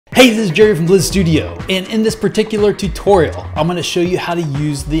Hey, this is Jerry from Bliz Studio, and in this particular tutorial, I'm going to show you how to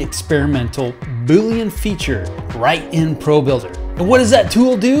use the experimental Boolean feature right in ProBuilder. And what does that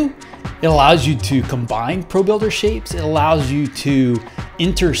tool do? It allows you to combine ProBuilder shapes, it allows you to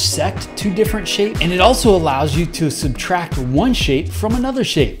intersect two different shapes, and it also allows you to subtract one shape from another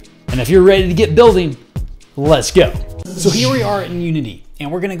shape. And if you're ready to get building, let's go. So here we are in Unity,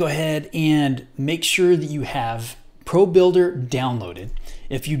 and we're going to go ahead and make sure that you have ProBuilder downloaded.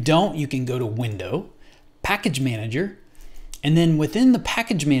 If you don't, you can go to Window, Package Manager, and then within the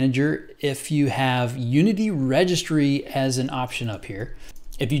Package Manager, if you have Unity Registry as an option up here,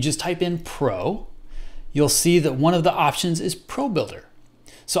 if you just type in Pro, you'll see that one of the options is ProBuilder.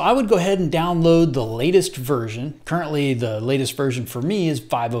 So I would go ahead and download the latest version. Currently, the latest version for me is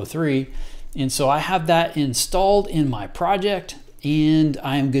 5.03, and so I have that installed in my project, and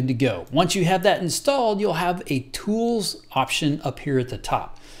I am good to go. Once you have that installed, you'll have a tools option up here at the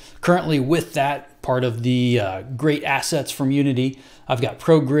top. Currently with that part of the great assets from Unity, I've got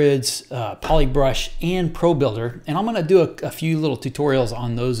ProGrids, Polybrush, and ProBuilder, and I'm gonna do a few little tutorials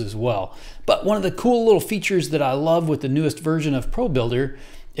on those as well. But one of the cool little features that I love with the newest version of ProBuilder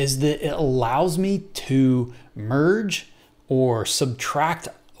is that it allows me to merge or subtract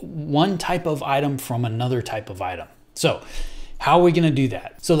one type of item from another type of item. So, how are we going to do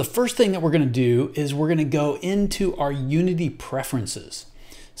that? So the first thing that we're going to do is we're going to go into our Unity preferences.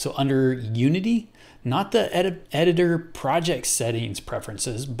 So under Unity, not the editor project settings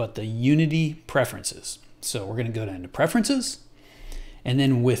preferences, but the Unity preferences. So we're going to go down to preferences, and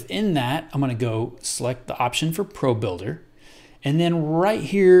then within that, I'm going to go select the option for ProBuilder. And then right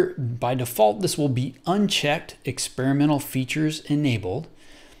here, by default, this will be unchecked, experimental features enabled.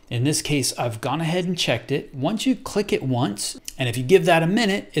 In this case, I've gone ahead and checked it. Once you click it once, and if you give that a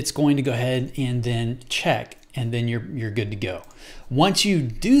minute, it's going to go ahead and then check, and then you're good to go. Once you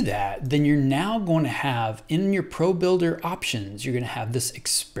do that, then you're now going to have in your ProBuilder options, you're going to have this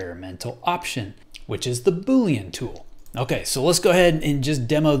experimental option, which is the Boolean tool. Okay, so let's go ahead and just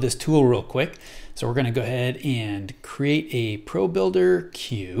demo this tool real quick. So we're going to go ahead and create a ProBuilder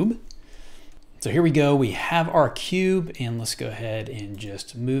cube. So here we go, we have our cube, and let's go ahead and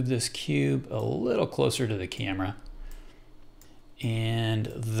just move this cube a little closer to the camera. And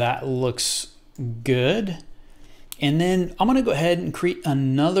that looks good. And then I'm gonna go ahead and create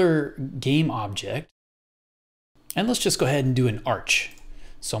another game object. And let's just go ahead and do an arch.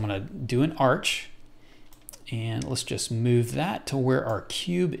 So I'm gonna do an arch, and let's just move that to where our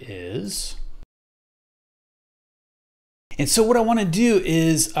cube is. And so what I want to do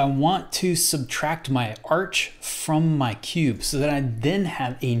is I want to subtract my arch from my cube so that I then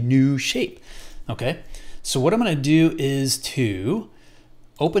have a new shape. Okay, so what I'm going to do is to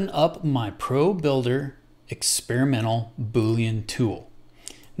open up my ProBuilder experimental Boolean tool.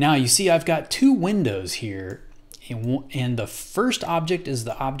 Now you see I've got two windows here, and the first object is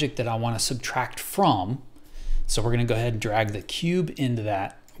the object that I want to subtract from. So we're going to go ahead and drag the cube into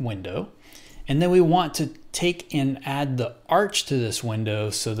that window. And then we want to take and add the arch to this window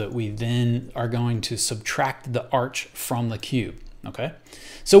so that we then are going to subtract the arch from the cube, okay?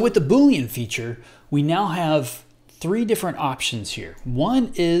 So with the Boolean feature, we now have three different options here.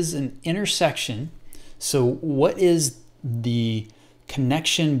 One is an intersection. So what is the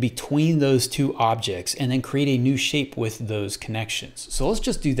connection between those two objects, and then create a new shape with those connections. So let's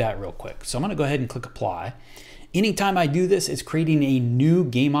just do that real quick. So I'm gonna go ahead and click apply. Anytime I do this, it's creating a new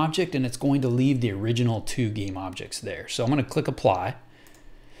game object, and it's going to leave the original two game objects there. So I'm going to click apply.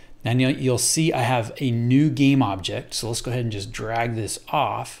 And you'll see I have a new game object. So let's go ahead and just drag this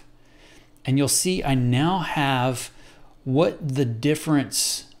off. And you'll see I now have what the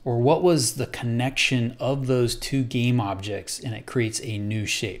difference, or what was the connection of those two game objects, and it creates a new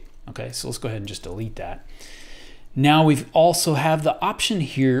shape. Okay, so let's go ahead and just delete that. Now we've also have the option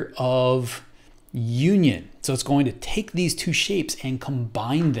here of union. So it's going to take these two shapes and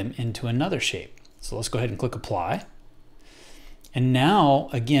combine them into another shape. So let's go ahead and click apply. And now,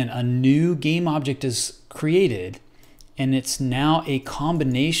 again, a new game object is created, and it's now a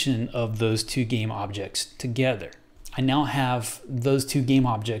combination of those two game objects together. I now have those two game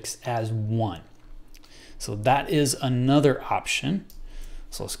objects as one. So that is another option.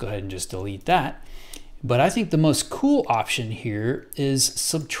 So let's go ahead and just delete that. But I think the most cool option here is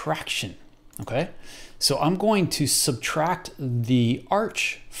subtraction. Okay, so I'm going to subtract the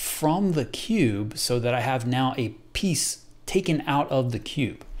arch from the cube so that I have now a piece taken out of the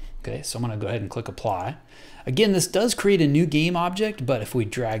cube. Okay, so I'm going to go ahead and click apply. Again, this does create a new game object, but if we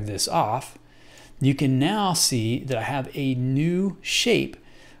drag this off, you can now see that I have a new shape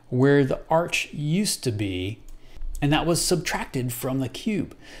where the arch used to be, and that was subtracted from the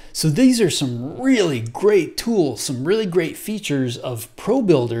cube. So these are some really great tools, some really great features of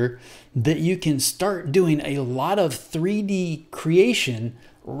ProBuilder that you can start doing a lot of 3D creation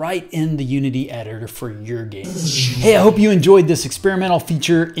right in the Unity editor for your game. Hey, I hope you enjoyed this experimental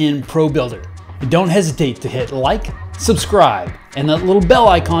feature in ProBuilder. Don't hesitate to hit like, subscribe, and that little bell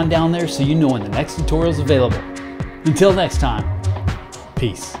icon down there so you know when the next tutorial is available. Until next time,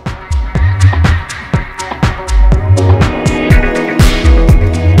 peace.